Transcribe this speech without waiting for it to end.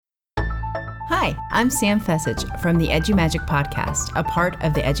Hi, I'm Sam Fessich from the EduMagic Podcast, a part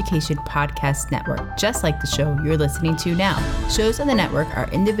of the Education Podcast Network, just like the show you're listening to now. Shows on the network are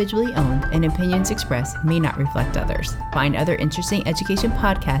individually owned and opinions expressed may not reflect others. Find other interesting education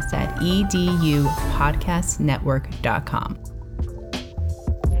podcasts at edupodcastnetwork.com.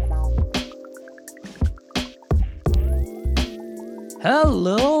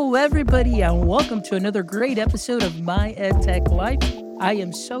 Hello, everybody, and welcome to another great episode of My EdTech Life. I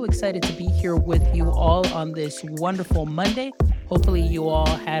am so excited to be here with you all on this wonderful Monday. Hopefully you all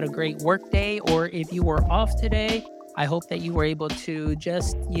had a great work day, or if you were off today, I hope that you were able to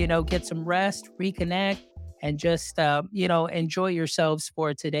just, get some rest, reconnect, and just, enjoy yourselves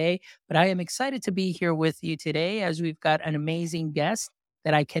for today. But I am excited to be here with you today as we've got an amazing guest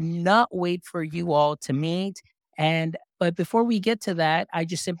that I cannot wait for you all to meet. But before we get to that, I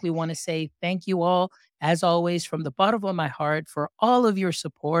just simply want to say thank you all, as always, from the bottom of my heart for all of your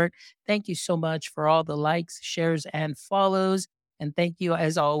support. Thank you so much for all the likes, shares, and follows. And thank you,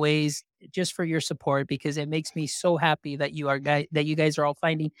 as always, just for your support, because it makes me so happy that you guys are all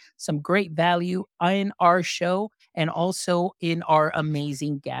finding some great value in our show and also in our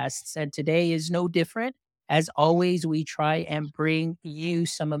amazing guests. And today is no different. As always, we try and bring you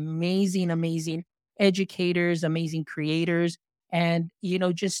some amazing educators, amazing creators, and,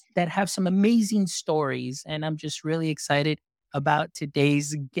 just that have some amazing stories. And I'm just really excited about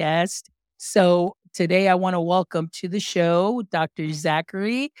today's guest. So today I want to welcome to the show, Dr.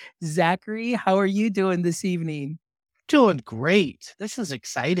 Zachary. Zachary, how are you doing this evening? Doing great. This is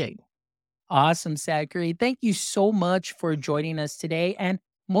exciting. Awesome, Zachary. Thank you so much for joining us today. And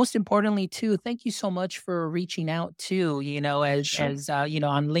most importantly, too, thank you so much for reaching out too, Sure. on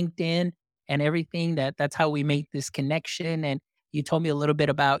LinkedIn and everything. That's how we make this connection. And you told me a little bit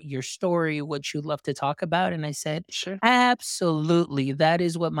about your story, what you'd love to talk about. And I said, Sure. absolutely. That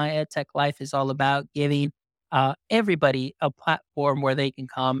is what my EdTech Life is all about, giving everybody a platform where they can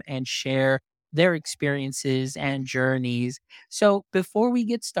come and share their experiences and journeys. So before we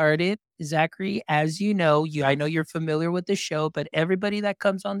get started, Zachary, as you know, I know you're familiar with the show, but everybody that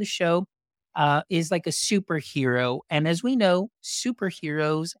comes on the show is like a superhero. And as we know,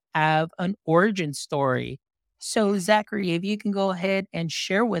 superheroes have an origin story. So, Zachary, if you can go ahead and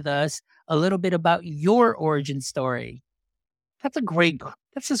share with us a little bit about your origin story. This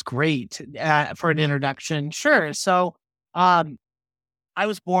is great for an introduction. Sure. So, um, I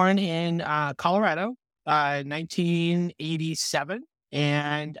was born in Colorado, 1987,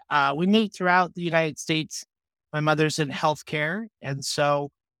 and we moved throughout the United States. My mother's in healthcare, and so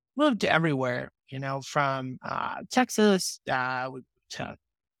moved to everywhere. From Texas to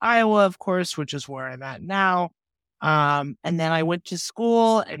Iowa, of course, which is where I'm at now. And then I went to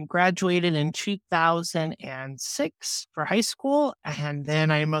school and graduated in 2006 for high school, and then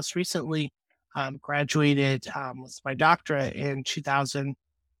I most recently graduated with my doctorate in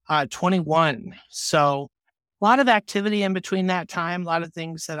 2021. So a lot of activity in between that time, a lot of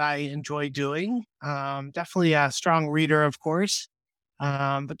things that I enjoy doing. Definitely a strong reader, of course,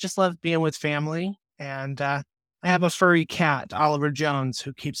 but just love being with family. And I have a furry cat, Oliver Jones,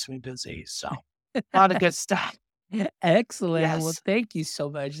 who keeps me busy. So a lot of good stuff. Excellent. Well, Yes, thank you so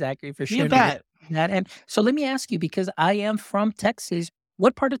much, Zachary, for you sharing bet. that. And so let me ask you, because I am from Texas,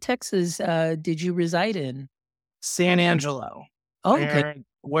 what part of Texas did you reside in? San Angelo, Oh, okay.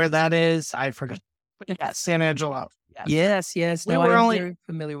 where that is, I forgot. But yeah, San Angelo. Yes. Yes. We No, I were am only very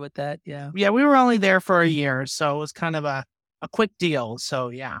familiar with that. Yeah. we were only there for a year, so it was kind of a quick deal. So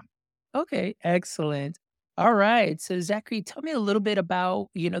yeah. Okay, excellent. All right. So Zachary, tell me a little bit about,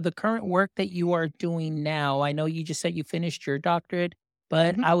 the current work that you are doing now. I know you just said you finished your doctorate,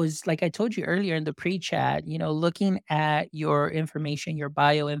 but Mhm. I was like I told you earlier in the pre-chat, looking at your information, your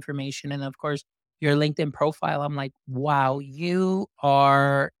bio information, and of course your LinkedIn profile. I'm like, wow, you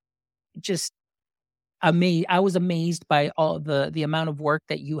are just amazed. I was amazed by all the amount of work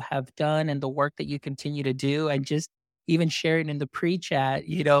that you have done and the work that you continue to do, and just even sharing in the pre-chat,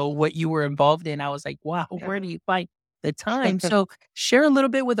 what you were involved in. I was like, wow, Yeah. where do you find the time? So share a little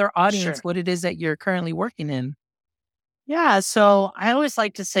bit with our audience Sure. what it is that you're currently working in. Yeah, so I always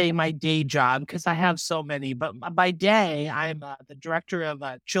like to say my day job because I have so many, but by day, I'm the director of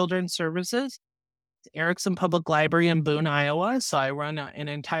children's services at Erickson Public Library in Boone, Iowa. So I run an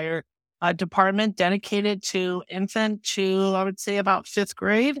entire department dedicated to infant to, I would say, about fifth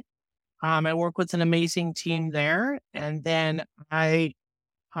grade. I work with an amazing team there. And then I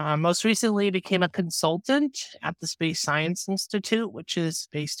most recently became a consultant at the Space Science Institute, which is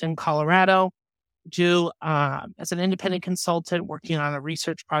based in Colorado. Do as an independent consultant working on a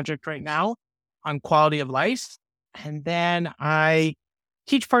research project right now on quality of life. And then I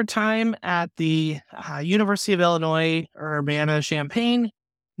teach part-time at the University of Illinois, Urbana-Champaign, in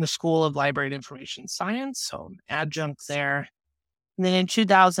the School of Library and Information Science. So I'm adjunct there. And then in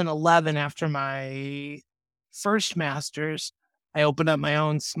 2011, after my first master's, I opened up my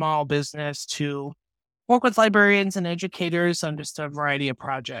own small business to work with librarians and educators on just a variety of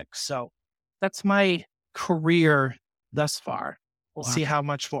projects. So that's my career thus far. We'll Wow. see how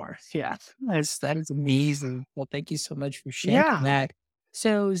much more. Yeah. That is amazing. Well, thank you so much for sharing Yeah. that.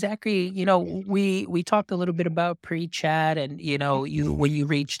 So, Zachary, we talked a little bit about pre-chat, and you when you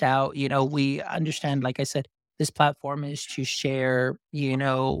reached out, we understand. Like I said, this platform is to share,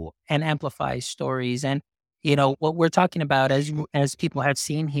 and amplify stories, and what we're talking about, as people have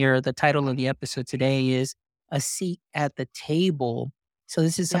seen here, the title of the episode today is "A Seat at the Table." So,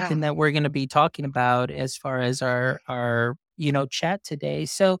 this is Yeah. something that we're going to be talking about as far as our chat today.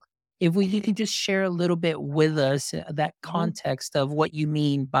 So, if you could just share a little bit with us that Mhm. context of what you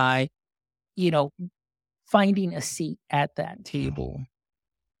mean by, you know, finding a seat at that table.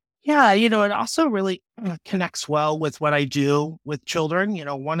 Yeah, it also really connects well with what I do with children.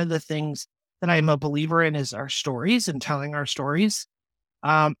 One of the things that I'm a believer in is our stories and telling our stories.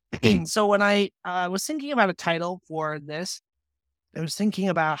 Um, so when I was thinking about a title for this, I was thinking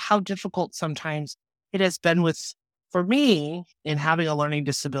about how difficult sometimes it has been for me in having a learning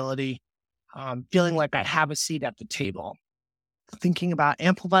disability, feeling like I have a seat at the table, thinking about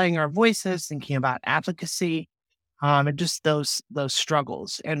amplifying our voices, thinking about advocacy, and just those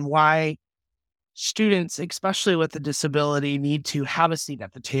struggles and why students, especially with a disability, need to have a seat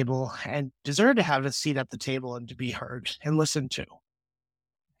at the table and deserve to have a seat at the table and to be heard and listened to.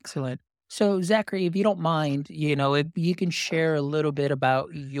 Excellent. So, Zachary, if you don't mind, if you can share a little bit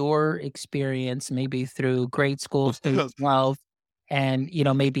about your experience, maybe through grade school through 12, and,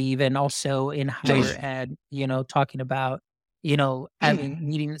 maybe even also in higher ed, talking about, having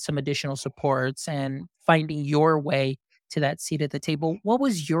needing some additional supports and finding your way to that seat at the table. What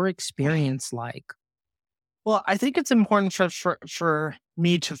was your experience like? Well, I think it's important for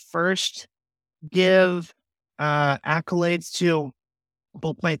me to first give accolades to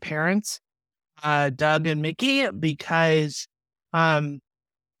both my parents, Doug and Mickey, because um,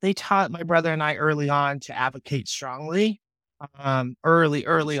 they taught my brother and I early on to advocate strongly,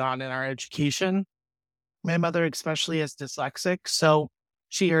 early on in our education. My mother, especially, is dyslexic, so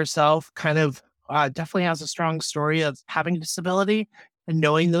she herself kind of definitely has a strong story of having a disability and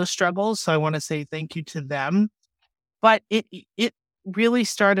knowing those struggles. So I want to say thank you to them. But it really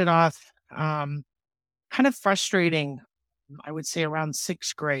started off kind of frustrating, I would say around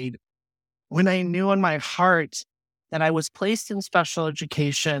sixth grade, when I knew in my heart that I was placed in special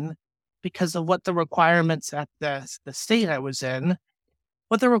education because of what the requirements at the state I was in,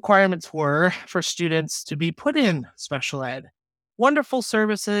 what the requirements were for students to be put in special ed. Wonderful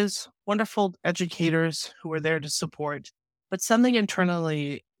services, wonderful educators who were there to support, but something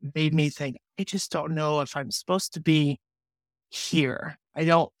internally made me think, I just don't know if I'm supposed to be here. I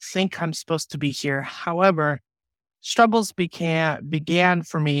don't think I'm supposed to be here. However, struggles began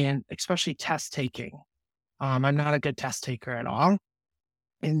for me, and especially test taking. I'm not a good test taker at all.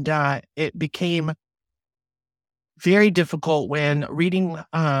 And it became very difficult when reading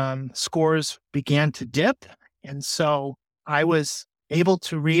scores began to dip. And so I was able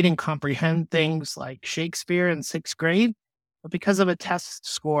to read and comprehend things like Shakespeare in sixth grade. But because of a test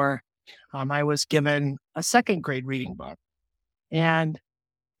score, I was given a second grade reading book. And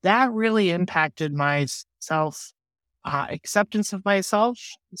that really impacted my self acceptance of myself,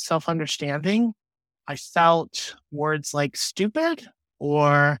 self understanding. I felt words like stupid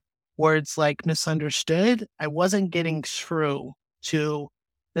or words like misunderstood. I wasn't getting through to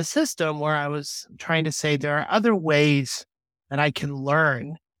the system where I was trying to say there are other ways that I can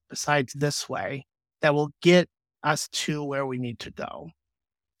learn besides this way that will get us to where we need to go.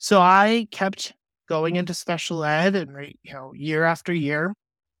 So I kept going into special ed and year after year.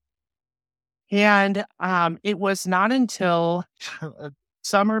 And it was not until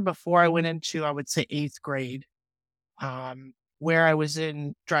summer before I went into, I would say, eighth grade, where I was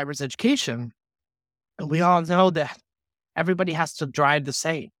in driver's education. And we all know that everybody has to drive the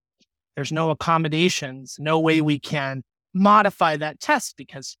same. There's no accommodations, no way we can modify that test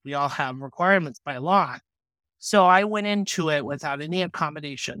because we all have requirements by law. So I went into it without any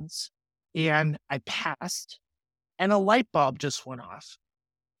accommodations and I passed and a light bulb just went off.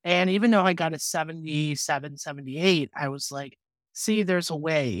 And even though I got a 77, 78, I was like, see, there's a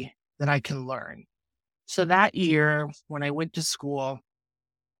way that I can learn. So that year, when I went to school,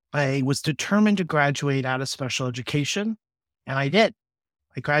 I was determined to graduate out of special education, and I did.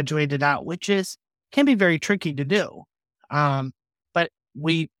 I graduated out, which can be very tricky to do. Um, but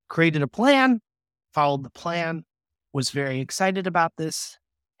we created a plan, followed the plan, was very excited about this.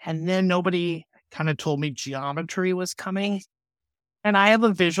 And then nobody kind of told me geometry was coming. And I have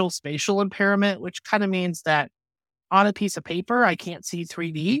a visual spatial impairment, which kind of means that on a piece of paper, I can't see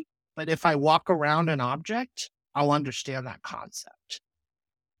 3D. But if I walk around an object, I'll understand that concept.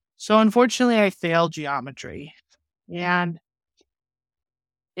 So unfortunately, I failed geometry. And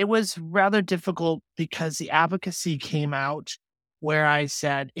it was rather difficult because the advocacy came out where I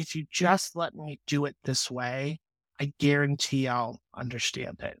said, if you just let me do it this way, I guarantee I'll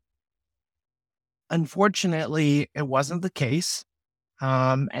understand it. Unfortunately, it wasn't the case.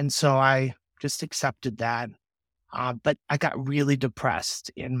 And so I just accepted that. But I got really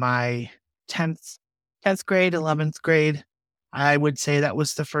depressed in my 10th grade, 11th grade. I would say that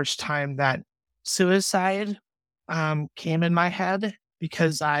was the first time that suicide came in my head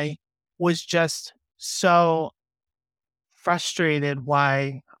because I was just so frustrated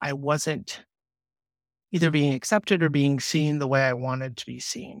why I wasn't either being accepted or being seen the way I wanted to be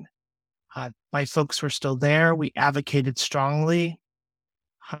seen. My folks were still there. We advocated strongly.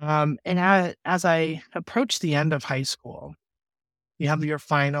 As I approached the end of high school, you have your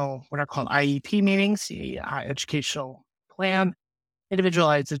final, what are called IEP meetings, the educational plan,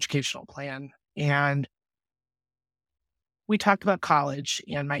 individualized educational plan. And we talked about college,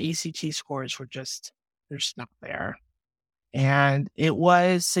 and my ACT scores were they're just not there. And it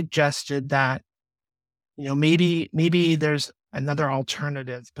was suggested that, maybe there's another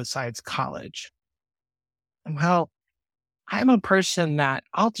alternative besides college. And well, I'm a person that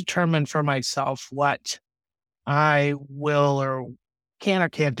I'll determine for myself what I will or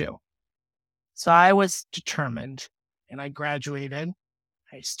can't do. So I was determined and I graduated.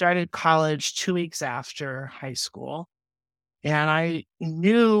 I started college 2 weeks after high school, and I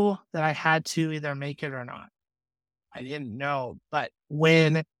knew that I had to either make it or not. I didn't know, but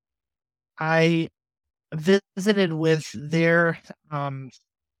when I visited with their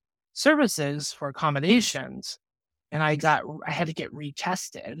services for accommodations, and I had to get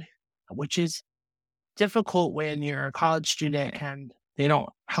retested, which is difficult when you're a college student and they don't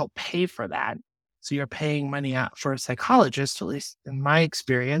help pay for that. So you're paying money out for a psychologist, at least in my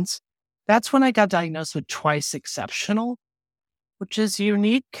experience. That's when I got diagnosed with twice exceptional, which is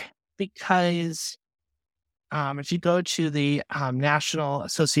unique because if you go to the National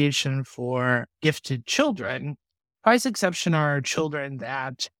Association for Gifted Children, twice exception are children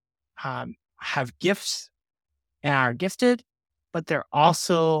that have gifts and are gifted, but they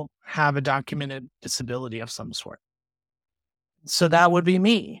also have a documented disability of some sort. So that would be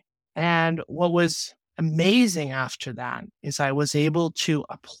me. And what was amazing after that is I was able to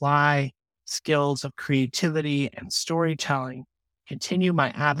apply skills of creativity and storytelling, continue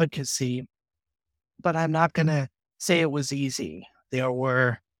my advocacy, but I'm not going to say it was easy. There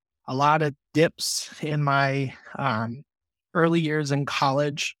were a lot of dips in my early years in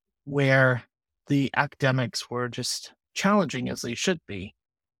college where the academics were just challenging as they should be.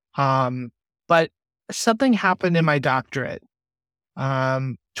 But something happened in my doctorate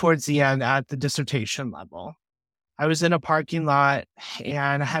towards the end at the dissertation level. I was in a parking lot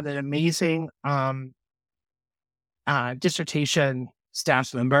and I had an amazing dissertation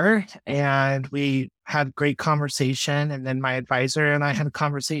staff member, and we had great conversation. And then my advisor and I had a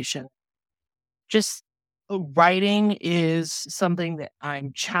conversation. Just writing is something that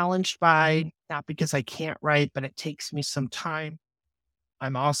I'm challenged by, not because I can't write, but it takes me some time.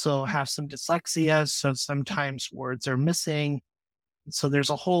 I'm also have some dyslexia, so sometimes words are missing. So there's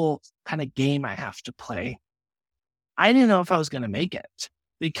a whole kind of game I have to play. I didn't know if I was going to make it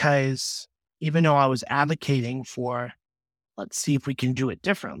because even though I was advocating for, let's see if we can do it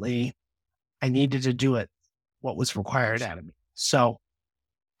differently, I needed to do it what was required out of me. So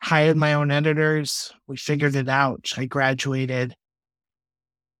hired my own editors. We figured it out. I graduated.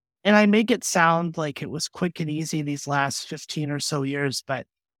 And I make it sound like it was quick and easy these last 15 or so years, but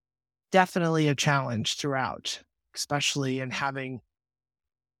definitely a challenge throughout, especially in having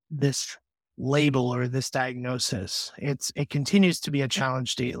this label or this diagnosis. It continues to be a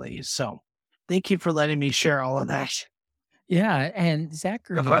challenge daily. So thank you for letting me share all of that. Yeah. And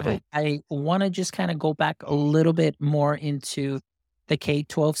Zachary, I want to just kind of go back a little bit more into the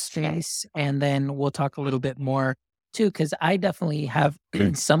K-12 space, and then we'll talk a little bit more too, because I definitely have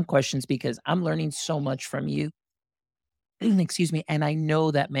some questions because I'm learning so much from you. Excuse me. And I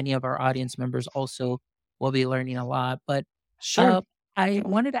know that many of our audience members also will be learning a lot. But Sure. I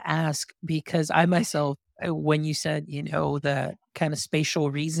wanted to ask, because I myself, when you said, the kind of spatial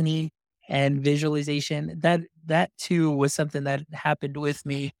reasoning and visualization, that too was something that happened with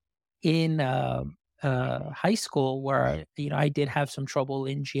me in high school where, I did have some trouble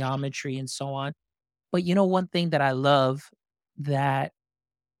in geometry and so on. But one thing that I love that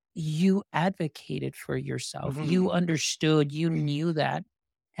you advocated for yourself. Mhm. You understood, you knew that.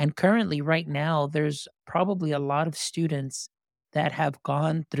 And currently, right now, there's probably a lot of students that have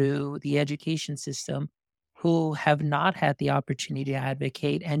gone through the education system who have not had the opportunity to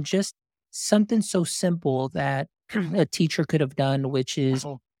advocate. And just something so simple that a teacher could have done, which is,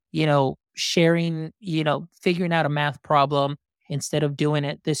 Mhm. sharing, figuring out a math problem instead of doing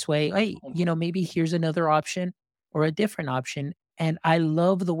it this way. Hey, maybe here's another option or a different option. And I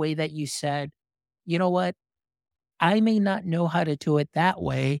love the way that you said, you know what? I may not know how to do it that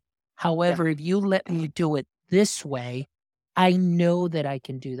way. Yeah. However, if you let me do it this way, I know that I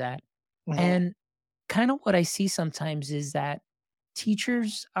can do that. Mhm. And kind of what I see sometimes is that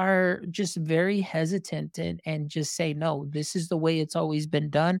teachers are just very hesitant and just say, no, this is the way it's always been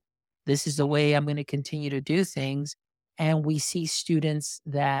done. This is the way I'm going to continue to do things. And we see students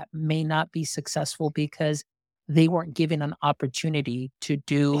that may not be successful because they weren't given an opportunity to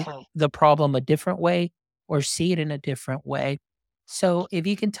do Mhm. the problem a different way or see it in a different way. So, if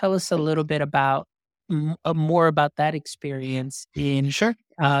you can tell us a little bit about more about that experience in Sure.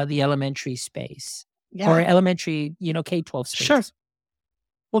 the elementary space or Yeah. elementary, K-12 Sure. space.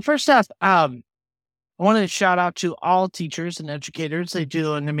 Well, first off, I wanted to shout out to all teachers and educators. They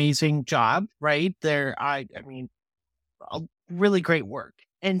do an amazing job, right? I mean, really great work.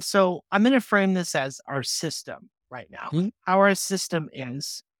 And so I'm going to frame this as our system right now. Mhm. How our system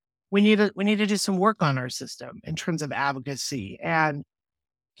is. We need to do some work on our system in terms of advocacy and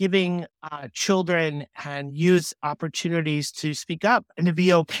giving children and youth opportunities to speak up and to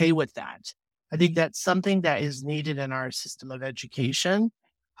be okay with that. I think that's something that is needed in our system of education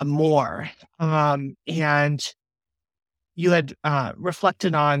more. And you had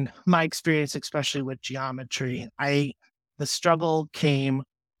reflected on my experience, especially with geometry. The struggle came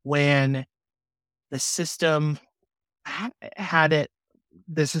when the system had it.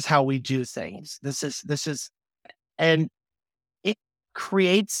 This is how we do things. And it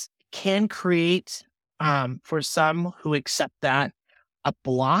can create, for some who accept that, a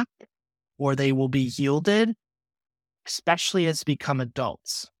block, or they will be yielded, especially as become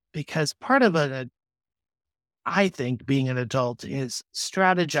adults. Because part of I think being an adult is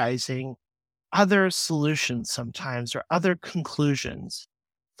strategizing other solutions sometimes or other conclusions,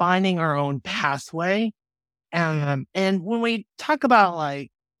 finding our own pathway. And when we talk about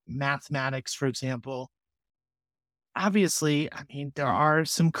like mathematics, for example, obviously, I mean, there are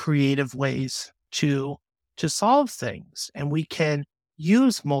some creative ways to solve things, and we can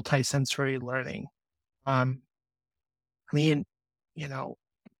use multisensory learning. Um, I mean, you know,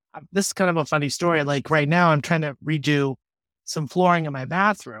 this is kind of a funny story. Like right now, I'm trying to redo some flooring in my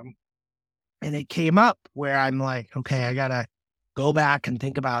bathroom, and it came up where I'm like, okay, I gotta go back and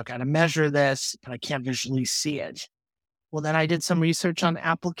think about, gotta measure this, but I can't visually see it. Well, then I did some research on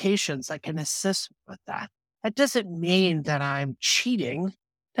applications that can assist with that. That doesn't mean that I'm cheating.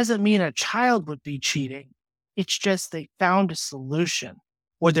 Doesn't mean a child would be cheating. It's just they found a solution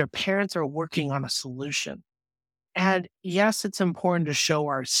or their parents are working on a solution. And yes, it's important to show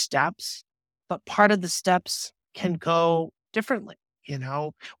our steps, but part of the steps can go differently,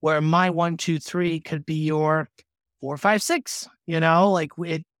 where my 1, 2, 3 could be your 4, 5, 6, like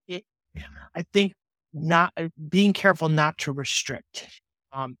I think not being careful not to restrict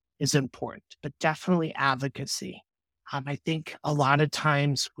is important, but definitely advocacy. I think a lot of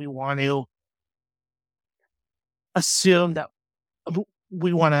times we want to assume that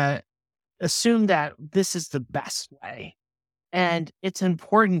we want to assume that this is the best way. And it's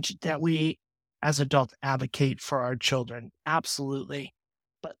important that we, as adults, advocate for our children. Absolutely.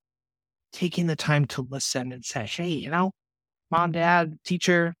 But taking the time to listen and say, hey, mom, dad,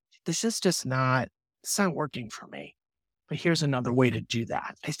 teacher, this is just not, it's not working for me. But here's another way to do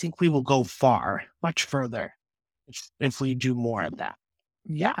that. I think we will go far, much further if we do more of that.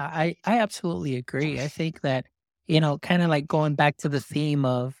 Yeah, I absolutely agree. I think that, kind of like going back to the theme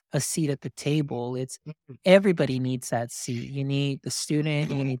of a seat at the table, it's everybody needs that seat. You need the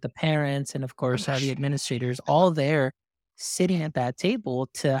student, you need the parents, and of course, the administrators all there sitting at that table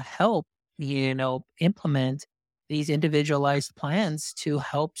to help, implement these individualized plans to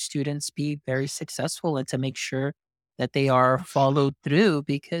help students be very successful and to make sure that they are followed through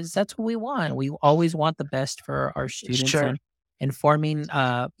because that's what we want. We always want the best for our students Sure. and forming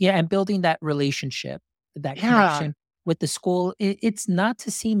and building that relationship, that Yeah. connection with the school. It's not to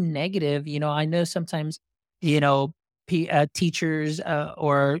seem negative. I know sometimes, you know teachers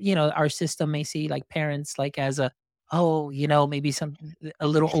or our system may see like parents like as oh, maybe a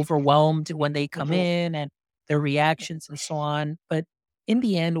little overwhelmed when they come Mhm. in and their reactions and so on. But in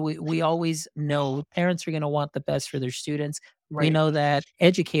the end, we always know parents are going to want the best for their students. We Right. know that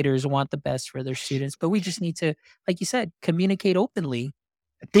educators want the best for their students, but we just need to, like you said, communicate openly.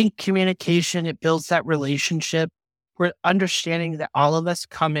 I think communication, it builds that relationship. We're understanding that all of us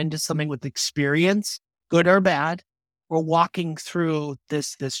come into something with experience, good or bad. We're walking through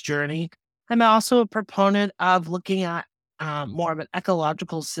this journey. I'm also a proponent of looking at more of an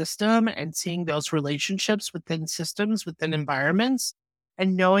ecological system and seeing those relationships within systems, within environments,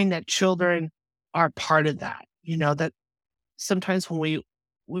 and knowing that children are part of that. That sometimes when we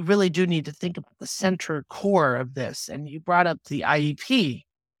really do need to think about the center core of this. And you brought up the IEP.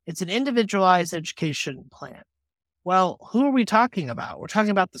 It's an individualized education plan. Well, who are we talking about? We're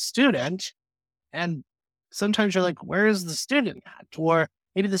talking about the student. And sometimes you're like, where is the student at? Or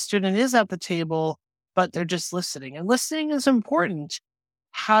maybe the student is at the table, but they're just listening. And listening is important.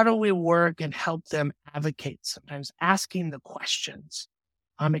 How do we work and help them advocate? Sometimes asking the questions,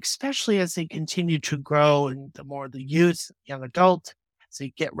 especially as they continue to grow and the more the youth, young adult, as they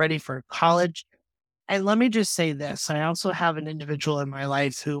get ready for college. And let me just say this, I also have an individual in my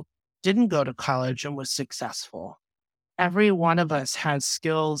life who didn't go to college and was successful. Every one of us has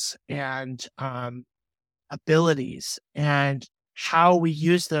skills and abilities, and how we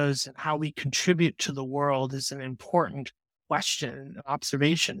use those and how we contribute to the world is an important question,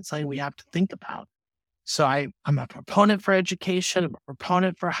 observation, something we have to think about. So I'm a proponent for education. I'm a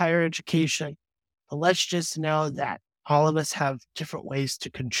proponent for higher education. But let's just know that all of us have different ways to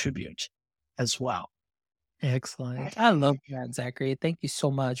contribute as well. Excellent. I love that, Zachary. Thank you so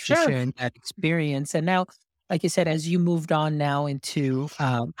much for Sure. sharing that experience. And now, like you said, as you moved on now into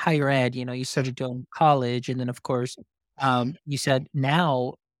higher ed, you started doing college. And then, of course, you said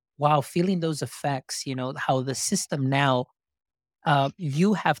now, while feeling those effects, how the system now,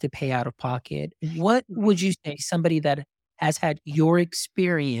 you have to pay out of pocket. What Mhm. would you say, somebody that has had your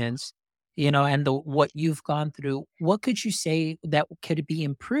experience, and what you've gone through, what could you say that could be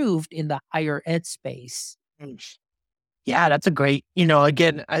improved in the higher ed space? Mm. Yeah, that's a great,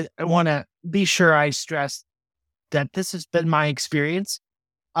 again, I want to be sure I stress that this has been my experience.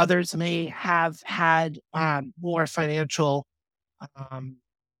 Others may have had more financial um,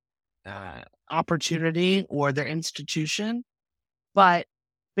 opportunity or their institution. But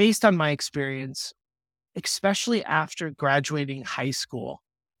based on my experience, especially after graduating high school,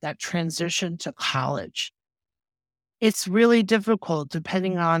 that transition to college, it's really difficult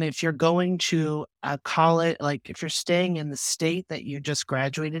depending on if you're going to a college, like if you're staying in the state that you just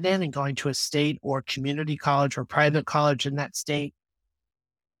graduated in and going to a state or community college or private college in that state,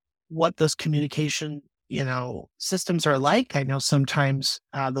 what those communication, systems are like. I know sometimes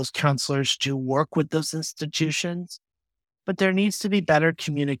those counselors do work with those institutions, but there needs to be better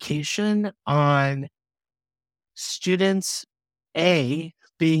communication on students, A,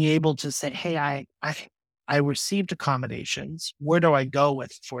 being able to say, hey, I received accommodations. Where do I go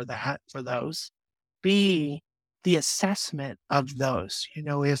with for those? B, the assessment of those.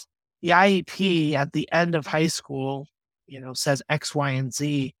 If the IEP at the end of high school, says X, Y, and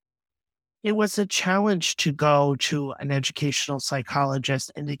Z, it was a challenge to go to an educational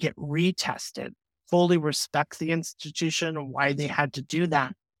psychologist and to get retested. Fully respect the institution and why they had to do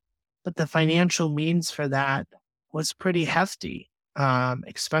that, but the financial means for that was pretty hefty,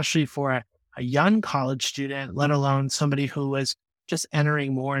 especially for a young college student, let alone somebody who was just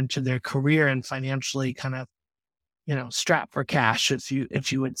entering more into their career and financially kind of, strapped for cash, if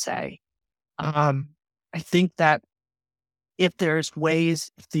you would say. Um, I think that if there's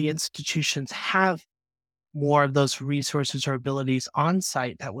ways, if the institutions have more of those resources or abilities on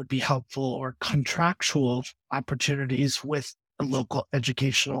site that would be helpful, or contractual opportunities with a local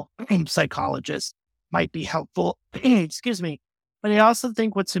educational psychologist might be helpful. Excuse me. But I also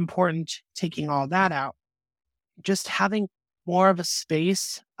think what's important, taking all that out, just having more of a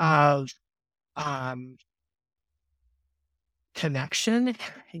space of um, connection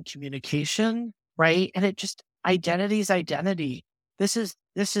and communication, right? And it just, identity's identity. This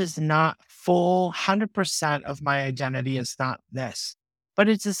is not full 100% of my identity is not this, but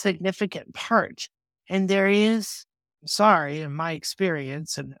it's a significant part. And there is, sorry, in my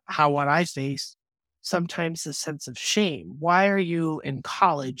experience and what I face, sometimes a sense of shame. Why are you in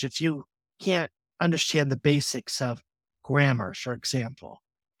college if you can't understand the basics of grammar, for example?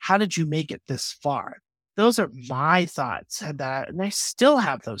 How did you make it this far? Those are my thoughts, and I still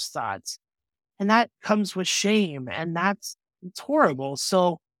have those thoughts. And that comes with shame, and it's horrible.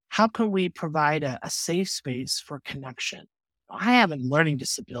 So how can we provide a safe space for connection? I have a learning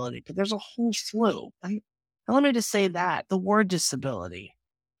disability, but there's a whole slew. And let me just say that the word disability,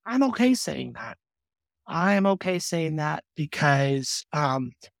 I'm okay saying that. I am okay saying that because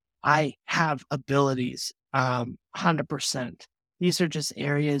I have abilities, 100%. These are just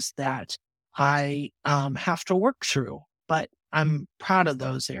areas that I have to work through, but I'm proud of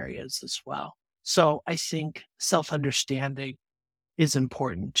those areas as well. So I think self understanding is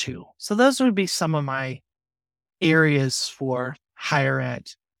important too. So those would be some of my areas for higher ed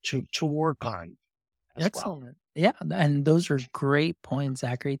to work on as well. Excellent. Yeah, and those are great points,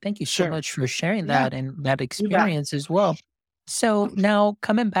 Zachary. Thank you so Sure. much for sharing Yeah, that and that you bet. experience as well. So now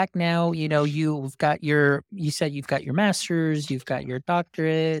coming back now, you've got you said you've got your master's, you've got your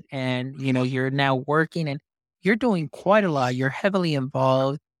doctorate, and you're now working and you're doing quite a lot. You're heavily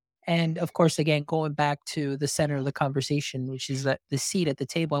involved. And of course, again, going back to the center of the conversation, which is the seat at the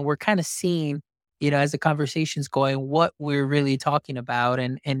table. And we're kind of seeing, as the conversation's going, what we're really talking about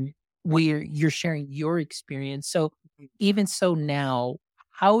and you're sharing your experience. So even so now,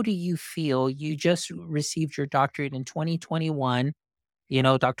 how do you feel? You just received your doctorate in 2021,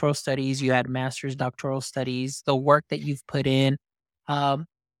 doctoral studies, you had master's doctoral studies, the work that you've put in. Um,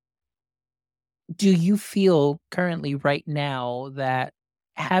 do you feel currently right now that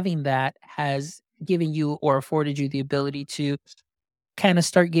having that has given you or afforded you the ability to kind of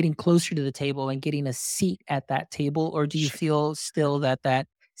start getting closer to the table and getting a seat at that table? Or do you feel still that that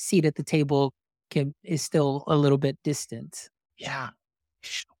seat at the table is still a little bit distant? Yeah.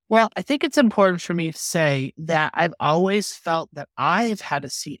 Well, I think it's important for me to say that I've always felt that I've had a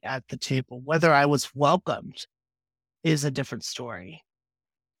seat at the table. Whether I was welcomed is a different story.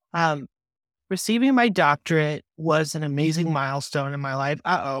 Um, Receiving my doctorate was an amazing milestone in my life.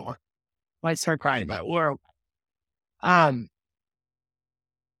 Might start crying about world. Um,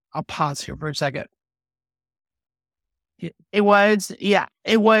 I'll pause here for a second. It was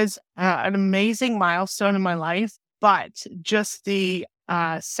an amazing milestone in my life, but just the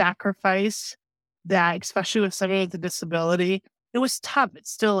sacrifice that, especially with somebody with a disability, it was tough. It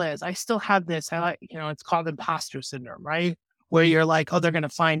still is. I still have this. It's called imposter syndrome, right? Where you're like, oh, they're going to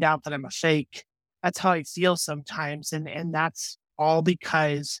find out that I'm a fake. That's how I feel sometimes. And that's all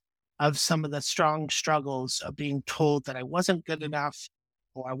because of some of the strong struggles of being told that I wasn't good enough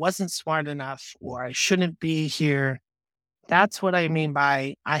or I wasn't smart enough or I shouldn't be here. That's what I mean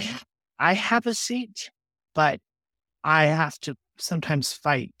by I have a seat, but I have to sometimes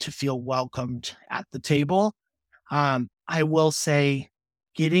fight to feel welcomed at the table. I will say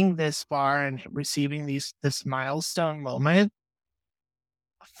getting this far and receiving this milestone moment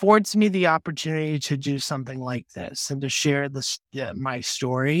affords me the opportunity to do something like this and to share my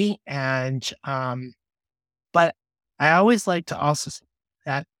story. But I always like to also say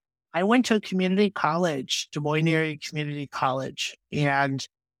that I went to a community college, Des Moines Area Community College, and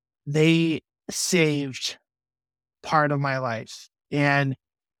they saved part of my life and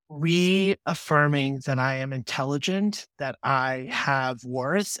reaffirming that I am intelligent, that I have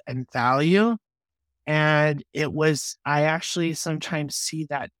worth and value. And I actually sometimes see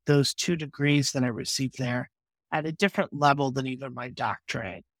that those 2 degrees that I received there at a different level than even my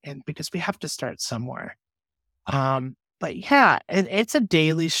doctorate. And because we have to start somewhere. But yeah, it's a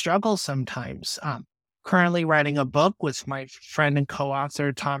daily struggle sometimes. Currently writing a book with my friend and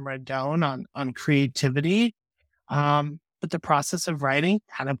co-author Tom Rendon on creativity. But the process of writing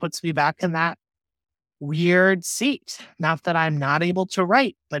kind of puts me back in that weird seat. Not that I'm not able to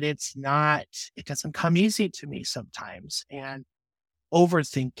write, but it doesn't come easy to me sometimes. And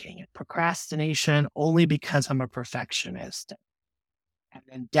overthinking and procrastination only because I'm a perfectionist and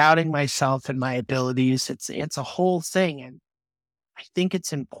then doubting myself and my abilities. It's a whole thing. And I think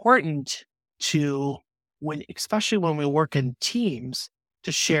it's important especially when we work in teams,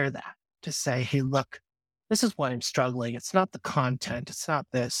 to share that, to say, hey, look, this is why I'm struggling. It's not the content. It's not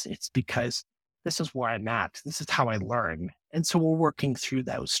this. It's because this is where I'm at. This is how I learn. And so we're working through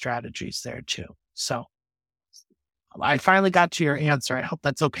those strategies there too. So I finally got to your answer. I hope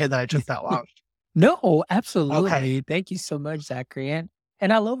that's okay that I took that long. No, absolutely. Okay. Thank you so much, Zachary. And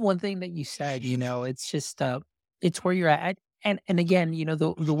I love one thing that you said, it's just it's where you're at. And again,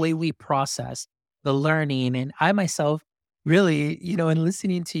 the way we process the learning. And I myself really, in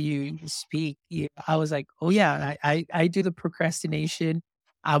listening to you speak, I was like, oh yeah, I do the procrastination.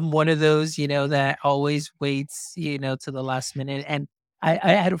 I'm one of those, that always waits, to the last minute. And I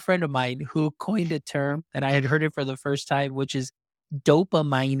had a friend of mine who coined a term and I had heard it for the first time, which is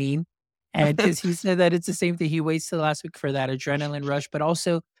dopamining. And because he said that it's the same thing, he waits till last week for that adrenaline rush, but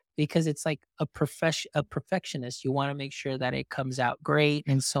also because it's like a perfectionist. You want to make sure that it comes out great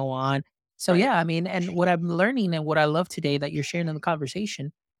and so on. So Right. yeah, I mean, and what I'm learning and what I love today that you're sharing in the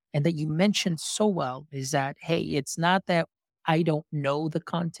conversation and that you mentioned so well is that, hey, it's not that I don't know the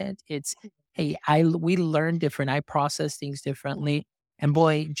content. It's, hey, we learn different. I process things differently. And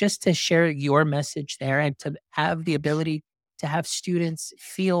boy, just to share your message there and to have the ability to have students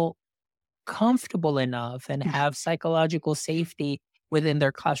feel comfortable enough and have psychological safety within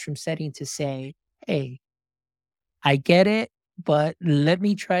their classroom setting to say, hey, I get it, but let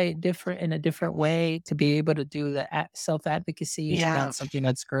me try it different in a different way to be able to do the self advocacy. Yeah. That's something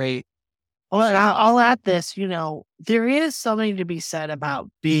that's great. Well, and I'll add this, there is something to be said about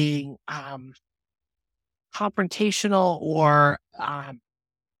being confrontational or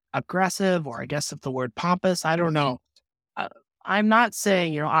aggressive, or I guess if the word pompous, I don't know. Uh, I'm not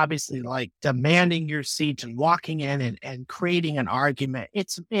saying, obviously like demanding your seat and walking in and creating an argument.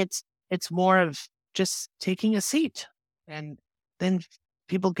 It's more of just taking a seat, and then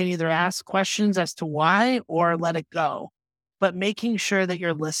people can either ask questions as to why or let it go. But making sure that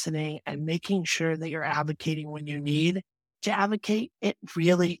you're listening and making sure that you're advocating when you need to advocate, it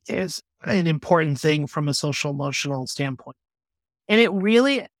really is an important thing from a social emotional standpoint. And it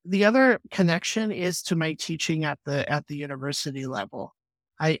really, the other connection is to my teaching at the university level.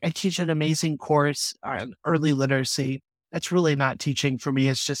 I teach an amazing course on early literacy. That's really not teaching for me.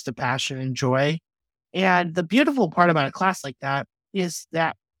 It's just a passion and joy. And the beautiful part about a class like that is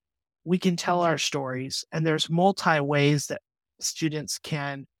that we can tell our stories, and there's multi ways that students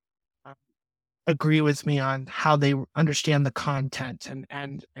can uh, agree with me on how they understand the content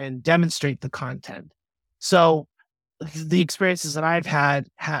and demonstrate the content. So the experiences that I've had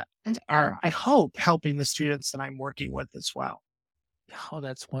are, I hope, helping the students that I'm working with as well. Oh,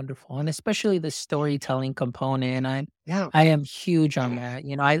 that's wonderful. And especially the storytelling component. Yeah. I am huge on that.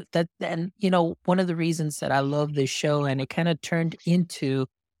 One of the reasons that I love this show and it kind of turned into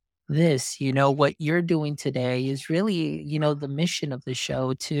this, what you're doing today is really, the mission of the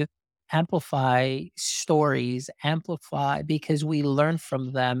show to amplify stories, amplify because we learn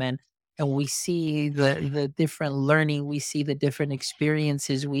from them and we see the different learning, we see the different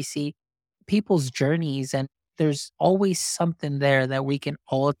experiences, we see people's journeys, and there's always something there that we can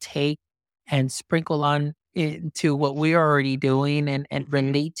all take and sprinkle on into what we're already doing and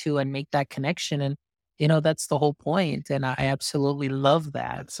relate to and make that connection. And that's the whole point. And I absolutely love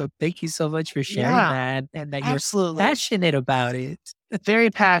that. So thank you so much for sharing Yeah, that and that you're absolutely. passionate about it. Very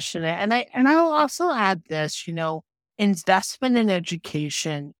passionate. And I'll also add this, investment in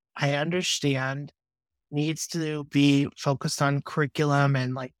education, I understand needs to be focused on curriculum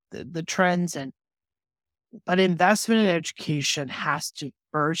and like the trends, but investment in education has to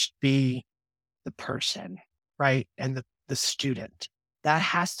first be the person, right? And the student. That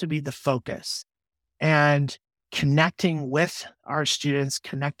has to be the focus. And connecting with our students,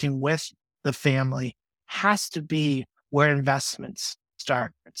 connecting with the family has to be where investments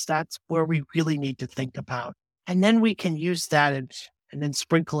start. That's where we really need to think about. And then we can use that and then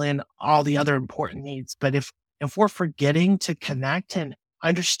sprinkle in all the other important needs. But if we're forgetting to connect and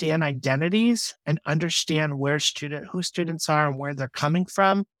understand identities and understand who students are and where they're coming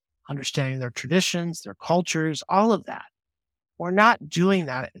from, understanding their traditions, their cultures, all of that, we're not doing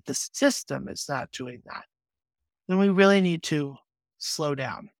that. The system is not doing that. Then we really need to slow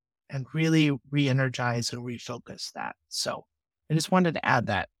down and really re-energize and refocus that. So I just wanted to add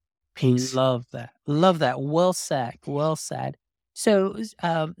that piece. Love that. Love that. Well said. Well said. So,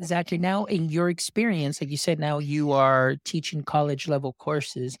 Zachary, now in your experience, like you said, now you are teaching college level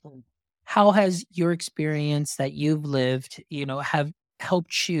courses. How has your experience that you've lived, have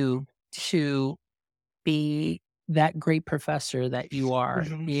helped you to be that great professor that you are?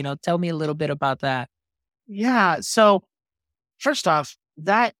 Mhm. Tell me a little bit about that. Yeah. So first off,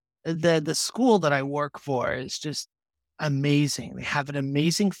 that the school that I work for is just amazing. They have an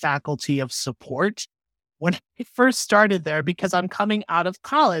amazing faculty of support. When I first started there, because I'm coming out of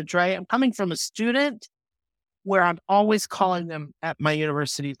college, right? I'm coming from a student where I'm always calling them at my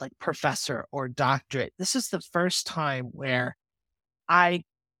university like professor or doctorate. This is the first time where I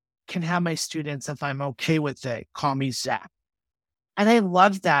can have my students, if I'm okay with it, call me Zach. And I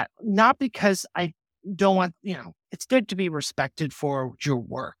love that, not because I don't want, it's good to be respected for your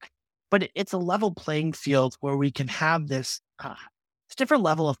work, but it's a level playing field where we can have this different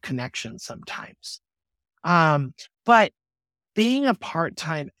level of connection sometimes. But being a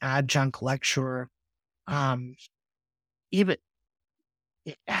part-time adjunct lecturer, um, even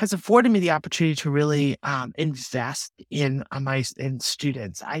it has afforded me the opportunity to really invest in in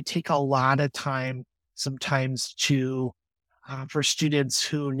students. I take a lot of time sometimes to for students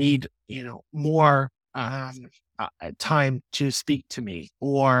who need more time to speak to me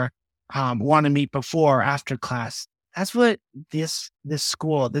or want to meet before or after class. that's what this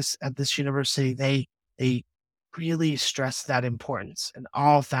school, this at this university, they really stress that importance, and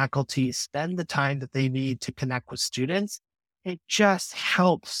all faculty spend the time that they need to connect with students. It just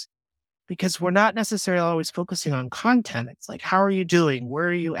helps because we're not necessarily always focusing on content. It's like, how are you doing? Where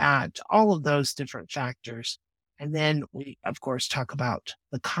are you at? All of those different factors. And then we, of course, talk about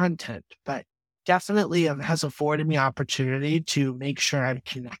the content, but definitely has afforded me opportunity to make sure I'm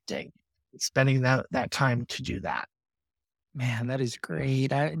connecting, spending that time to do that. Man, that is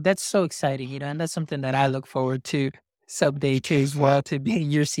great. That's so exciting, and that's something that I look forward to someday too as well, to be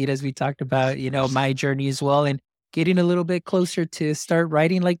in your seat as we talked about, my journey as well, and getting a little bit closer to start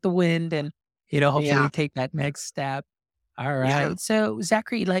writing like the wind and, Yeah. hopefully take that next step. All Yeah. right. So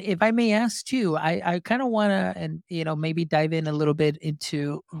Zachary, like if I may ask too, I kind of want to, and, maybe dive in a little bit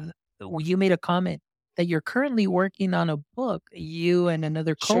into, you made a comment that you're currently working on a book, you and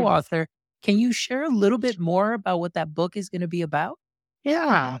another Sure. co-author. Can you share a little bit more about what that book is going to be about?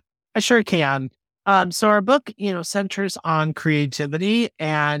 Yeah, I sure can. So our book, centers on creativity,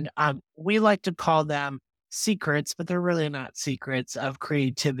 and we like to call them secrets, but they're really not secrets of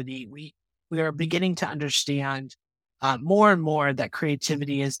creativity. We are beginning to understand more and more that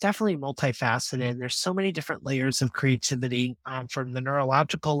creativity is definitely multifaceted. There's so many different layers of creativity, from the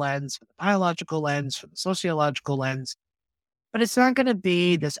neurological lens, from the biological lens, from the sociological lens. But it's not going to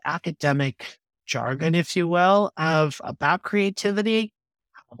be this academic jargon, if you will, of about creativity.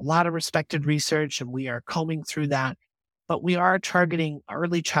 A lot of respected research, and we are combing through that. But we are targeting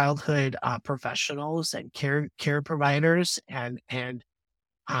early childhood professionals and care providers, and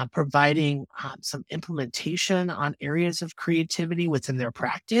providing some implementation on areas of creativity within their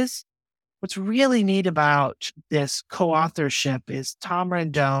practice. What's really neat about this co-authorship is Tom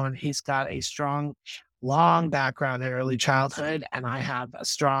Rendon. He's got a strong, long background in early childhood, and I have a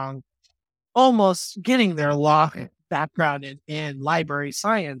strong, almost getting there, law background in library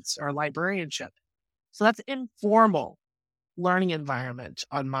science or librarianship. So that's informal learning environment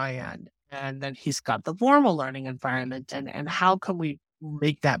on my end. And then he's got the formal learning environment. And how can we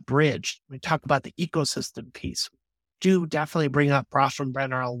make that bridge? We talk about the ecosystem piece. Do definitely bring up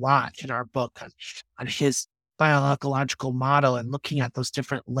Brenner a lot in our book on his bioecological model and looking at those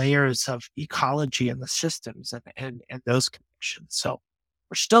different layers of ecology and the systems and those connections. So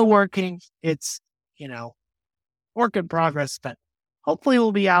we're still working. It's, you know, work in progress, but hopefully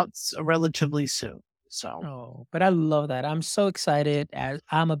we'll be out relatively soon. So Oh, but I love that. I'm so excited as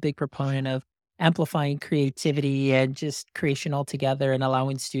I'm a big proponent of amplifying creativity and just creation altogether and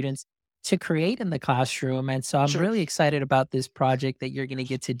allowing students to create in the classroom. And so I'm sure, really excited about this project that you're going to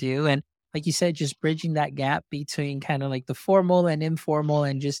get to do. And like you said, just bridging that gap between kind of like the formal and informal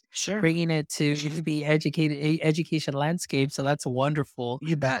and just sure, bringing it to be education landscape. So that's wonderful.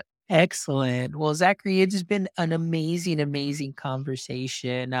 you bet. Excellent. Well, Zachary, it's just been an amazing, amazing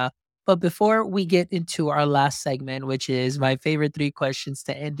conversation. But before we get into our last segment, which is my favorite three questions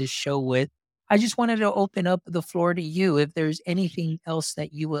to end the show with, I just wanted to open up the floor to you. If there's anything else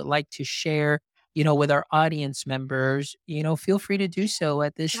that you would like to share, with our audience members, feel free to do so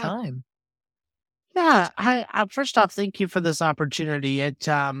at this Yeah, time. yeah. I first off, thank you for this opportunity.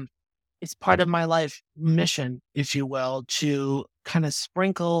 It's part of my life mission, if you will, to kind of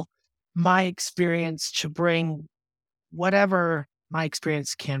sprinkle my experience to bring whatever my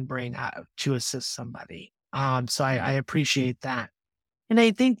experience can bring to assist somebody. So I appreciate that. And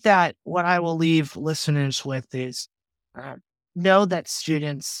I think that what I will leave listeners with is uh, know that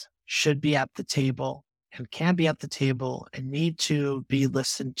students should be at the table and can be at the table and need to be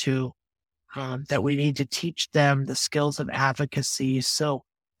listened to, that we need to teach them the skills of advocacy so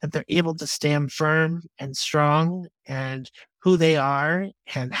that they're able to stand firm and strong and who they are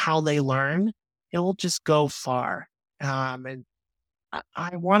and how they learn. It will just go far. And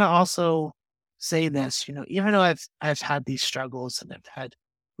I want to also say this, even though I've had these struggles and I've had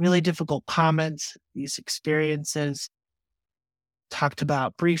really difficult comments, these experiences, talked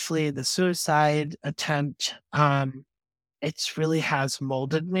about briefly the suicide attempt, it's really has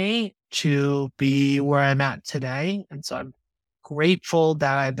molded me to be where I'm at today. And so I'm grateful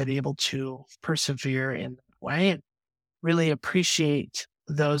that I've been able to persevere in that way and really appreciate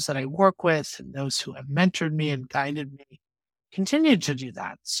those that I work with and those who have mentored me and guided me continue to do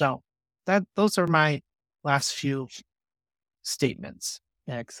that. So those are my last few statements.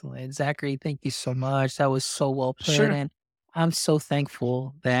 Excellent. Zachary, thank you so much. That was so well put. Sure. And I'm so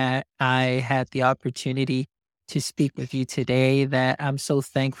thankful that I had the opportunity to speak with you today. That I'm so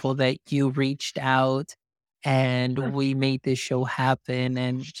thankful that you reached out and Sure. we made this show happen.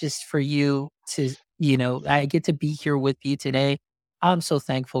 And just for you to, I get to be here with you today. I'm so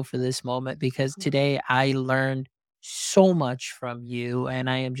thankful for this moment because today I learned so much from you. And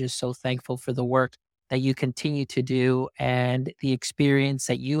I am just so thankful for the work that you continue to do and the experience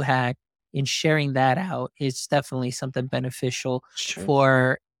that you had in sharing that out is definitely something beneficial Sure.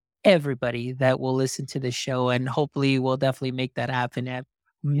 for everybody that will listen to the show. And hopefully we'll definitely make that happen. And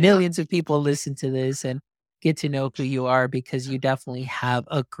Yeah. millions of people listen to this and get to know who you are because you definitely have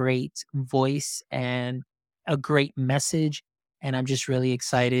a great voice and a great message. And I'm just really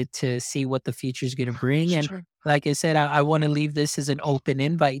excited to see what the future is going to bring. And Sure. like I said, I want to leave this as an open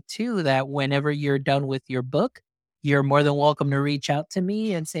invite too, that whenever you're done with your book, you're more than welcome to reach out to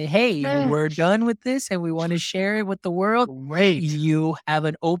me and say, hey, Eh, we're done with this and we want to share it with the world. Great. You have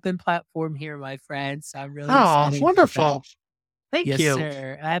an open platform here, my friends. I'm really Oh, excited for that. wonderful. Thank Yes, you.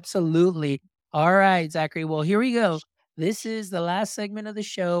 sir. Absolutely. All right, Zachary. Well, here we go. This is the last segment of the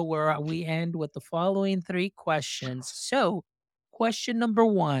show where we end with the following three questions. So, question number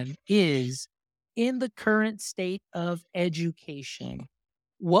one is in the current state of education,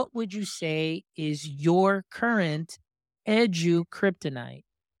 what would you say is your current edu kryptonite?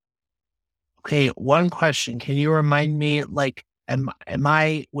 Okay, one question. Can you remind me, like, am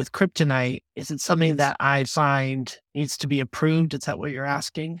I with kryptonite? Is it something that I find needs to be approved? Is that what you're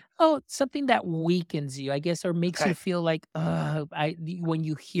asking? Oh, something that weakens you, I guess, or makes you Okay. feel like, when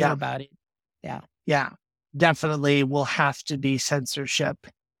you hear Yeah. about it. Yeah. Yeah. Definitely will have to be censorship.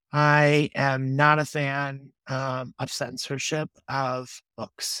 I am not a fan of censorship of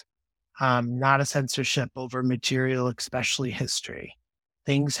books. Not a censorship over material, especially history.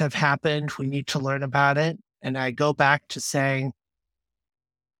 Things have happened. We need to learn about it. And I go back to saying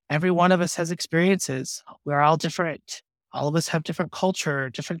every one of us has experiences. We're all different. All of us have different culture,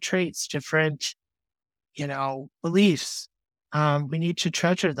 different traits, different, beliefs. We need to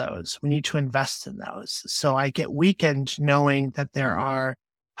treasure those. We need to invest in those. So I get weakened knowing that there are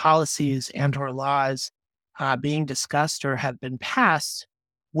policies and or laws being discussed or have been passed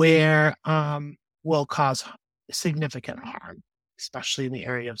where will cause significant harm, especially in the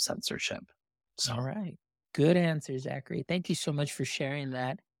area of censorship. So All right. Good answer, Zachary. Thank you so much for sharing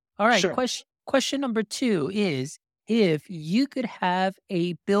that. All right. sure. Question number two is if you could have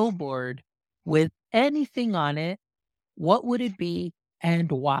a billboard with anything on it, what would it be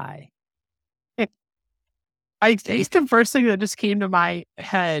and why? I think the first thing that just came to my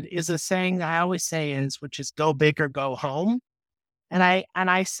head is a saying that I always say which is go big or go home. And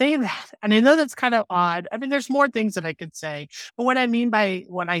I say that, and I know that's kind of odd. I mean, there's more things that I could say, but what I mean by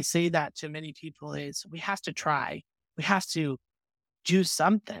when I say that to many people is we have to try. We have to do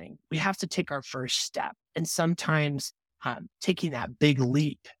something. We have to take our first step. And sometimes taking that big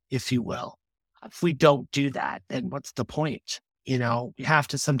leap, if you will. If we don't do that, then what's the point? We have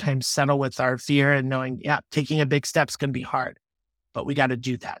to sometimes settle with our fear and knowing, yeah, taking a big step is going to be hard, but we got to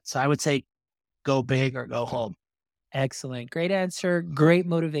do that. So I would say go big or go home. Excellent. Great answer. Great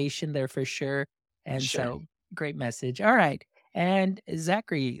motivation there for sure. And Sure. so great message. All right. And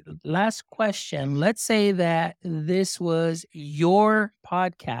Zachary, last question. Let's say that this was your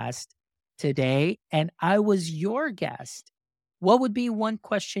podcast today and I was your guest. What would be one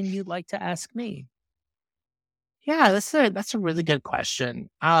question you'd like to ask me? Yeah, that's a really good question.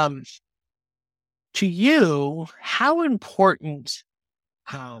 To you, how important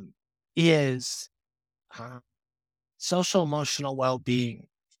is um, social emotional well being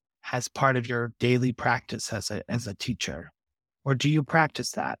as part of your daily practice as a teacher, or do you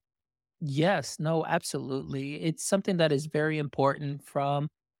practice that? Yes, no, absolutely. It's something that is very important from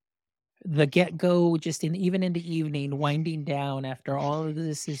the get go, just even in the evening, winding down after all of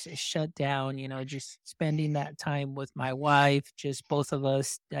this is shut down, just spending that time with my wife, just both of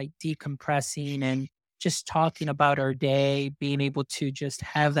us like decompressing and just talking about our day, being able to just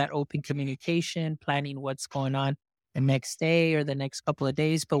have that open communication, planning what's going on the next day or the next couple of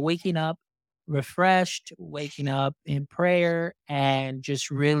days, but waking up refreshed, waking up in prayer, and just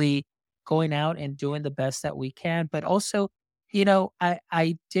really going out and doing the best that we can. But also,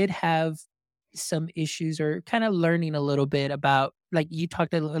 I did have some issues or kind of learning a little bit about like we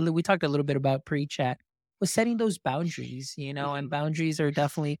talked a little bit about pre-chat was setting those boundaries, and boundaries are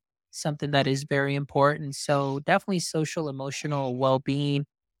definitely something that is very important. So definitely social emotional well-being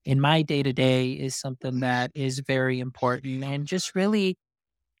in my day-to-day is something that is very important and just really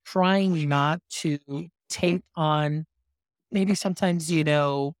trying not to take on maybe sometimes,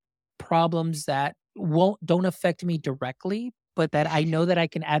 problems that don't affect me directly, but that I know that I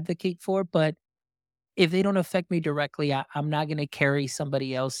can advocate for. But if they don't affect me directly, I'm not going to carry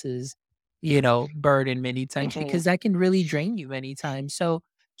somebody else's, burden many times Mhm. because that can really drain you many times. So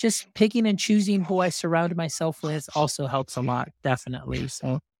just picking and choosing who I surround myself with also helps a lot, definitely.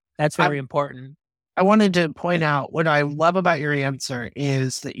 So that's I very important. I wanted to point out what I love about your answer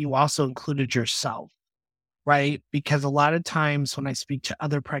is that you also included yourself, right? Because a lot of times when I speak to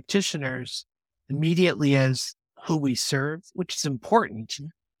other practitioners, immediately is who we serve, which is important,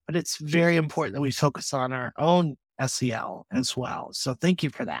 but it's very important that we focus on our own SEL as well. So thank you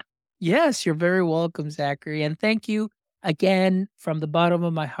for that. Yes, you're very welcome, Zachary. And thank you again from the bottom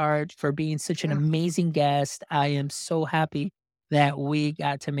of my heart for being such an amazing guest. I am so happy that we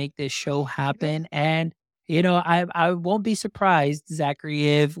got to make this show happen. And, I won't be surprised, Zachary,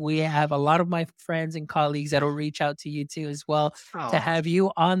 if we have a lot of my friends and colleagues that'll reach out to you too as well to Oh, have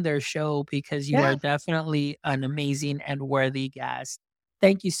you on their show because you are yeah. definitely an amazing and worthy guest.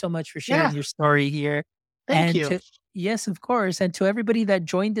 Thank you so much for sharing Yeah. your story here. Thank And you. yes, of course. And to everybody that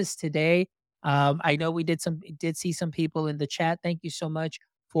joined us today, I know we did see some people in the chat. Thank you so much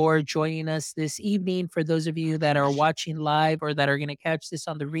for joining us this evening. For those of you that are watching live or that are going to catch this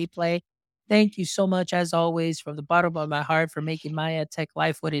on the replay, thank you so much, as always, from the bottom of my heart for making My EdTech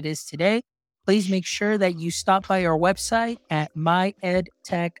Life what it is today. Please make sure that you stop by our website at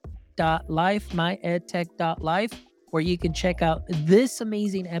myedtech.life, where you can check out this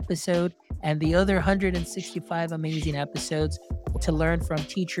amazing episode and the other 165 amazing episodes to learn from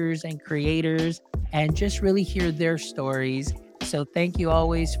teachers and creators and just really hear their stories. So thank you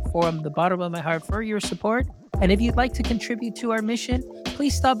always from the bottom of my heart for your support. And if you'd like to contribute to our mission,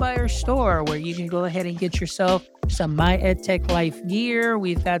 please stop by our store where you can go ahead and get yourself some My EdTech Life gear.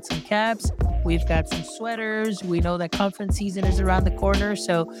 We've got some caps. We've got some sweaters. We know that conference season is around the corner,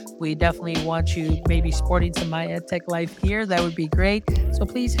 so we definitely want you maybe sporting some My EdTech Life gear. That would be great. So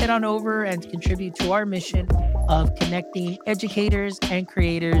please head on over and contribute to our mission of connecting educators and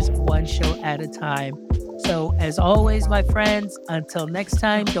creators one show at a time. So as always, my friends, until next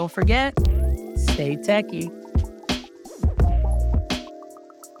time, don't forget, stay techie.